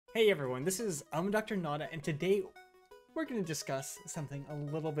Hey everyone, this is Dr. Nada, and today we're going to discuss something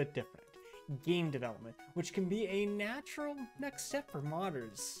a little bit different. Game development, which can be a natural next step for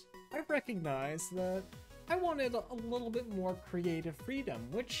modders. I recognize that I wanted a little bit more creative freedom,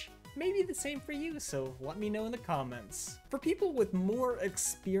 which may be the same for you, so let me know in the comments. For people with more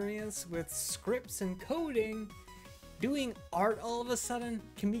experience with scripts and coding, doing art all of a sudden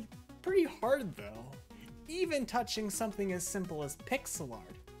can be pretty hard though, even touching something as simple as pixel art.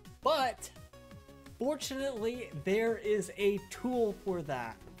 But fortunately, there is a tool for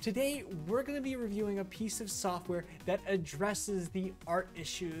that. Today, we're going to be reviewing a piece of software that addresses the art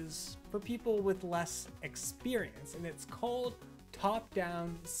issues for people with less experience, and it's called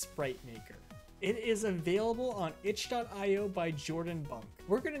Down Sprite Maker. It is available on itch.io by Jordan Bunke.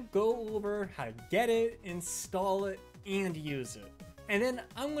 We're going to go over how to get it, install it, and use it. And then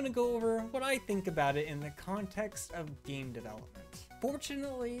I'm going to go over what I think about it in the context of game development.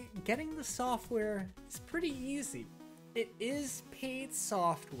 Fortunately, getting the software is pretty easy. It is paid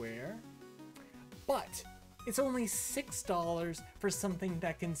software, but it's only $6 for something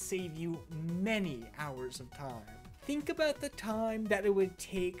that can save you many hours of time. Think about the time that it would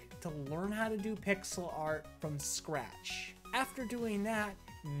take to learn how to do pixel art from scratch. After doing that,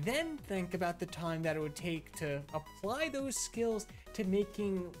 then think about the time that it would take to apply those skills to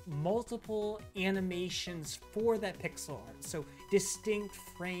making multiple animations for that pixel art. So distinct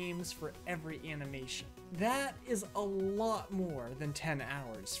frames for every animation. That is a lot more than 10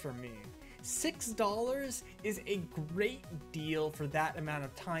 hours for me. $6 is a great deal for that amount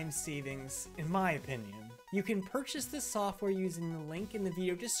of time savings, in my opinion. You can purchase this software using the link in the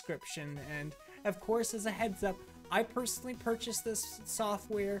video description, and of course, as a heads up, I personally purchased this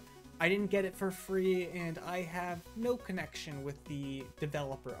software. I didn't get it for free, and I have no connection with the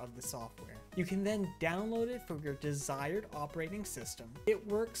developer of the software. You can then download it for your desired operating system. It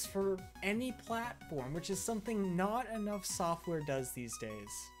works for any platform, which is something not enough software does these days.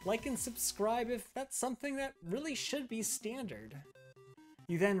 Like and subscribe if that's something that really should be standard.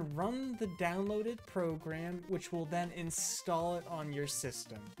 You then run the downloaded program, which will then install it on your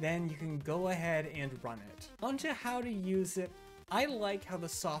system. Then you can go ahead and run it. Onto how to use it. I like how the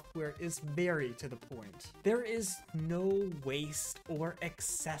software is very to the point. There is no waste or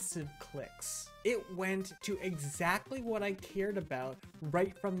excessive clicks. It went to exactly what I cared about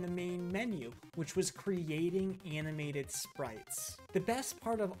right from the main menu, which was creating animated sprites. The best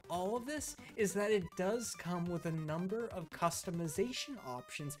part of all of this is that it does come with a number of customization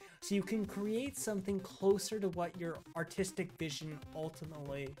options, so you can create something closer to what your artistic vision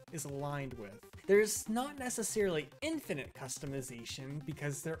ultimately is aligned with. There's not necessarily infinite customization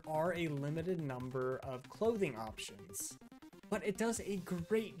because there are a limited number of clothing options. But it does a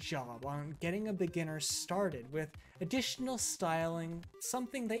great job on getting a beginner started with additional styling,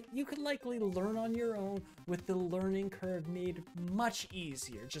 something that you could likely learn on your own with the learning curve made much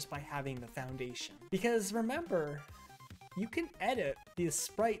easier just by having the foundation. Because remember, you can edit the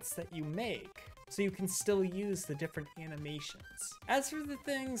sprites that you make, so you can still use the different animations. As for the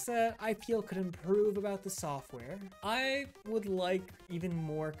things that I feel could improve about the software, I would like even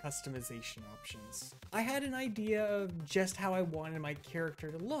more customization options. I had an idea of just how I wanted my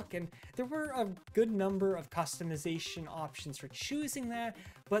character to look, and there were a good number of customization options for choosing that,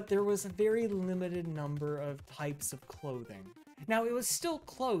 but there was a very limited number of types of clothing. Now, it was still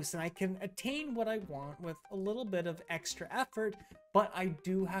close, and I can attain what I want with a little bit of extra effort, but I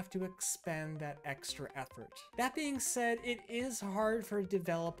do have to expend that extra effort. That being said, it is hard for a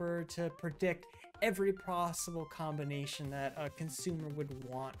developer to predict every possible combination that a consumer would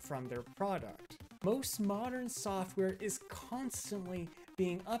want from their product. Most modern software is constantly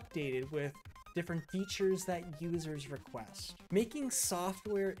being updated with different features that users request. Making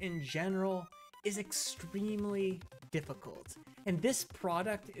software in general is extremely difficult, and this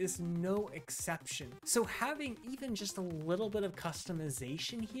product is no exception. So having even just a little bit of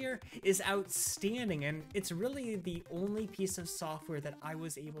customization here is outstanding, and it's really the only piece of software that I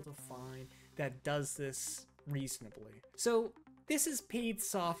was able to find that does this reasonably. So this is paid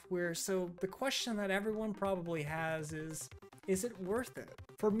software, so the question that everyone probably has is it worth it?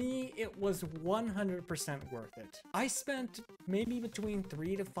 For me, it was 100% worth it. I spent maybe between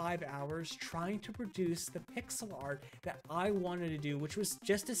 3 to 5 hours trying to produce the pixel art that I wanted to do, which was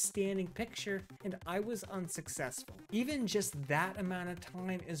just a standing picture, and I was unsuccessful. Even just that amount of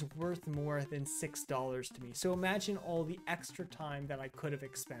time is worth more than $6 to me, so imagine all the extra time that I could have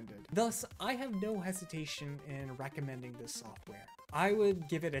expended. Thus, I have no hesitation in recommending this software. I would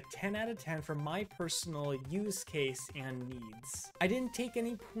give it a 10 out of 10 for my personal use case and needs. I didn't take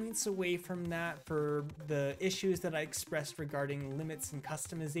any points away from that for the issues that I expressed regarding limits and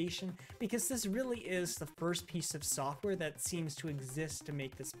customization, because this really is the first piece of software that seems to exist to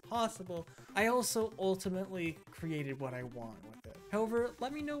make this possible. I also ultimately created what I want with it. However,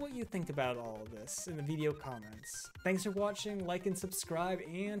 let me know what you think about all of this in the video comments. Thanks for watching, like and subscribe,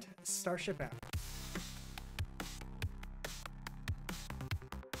 and Starship out.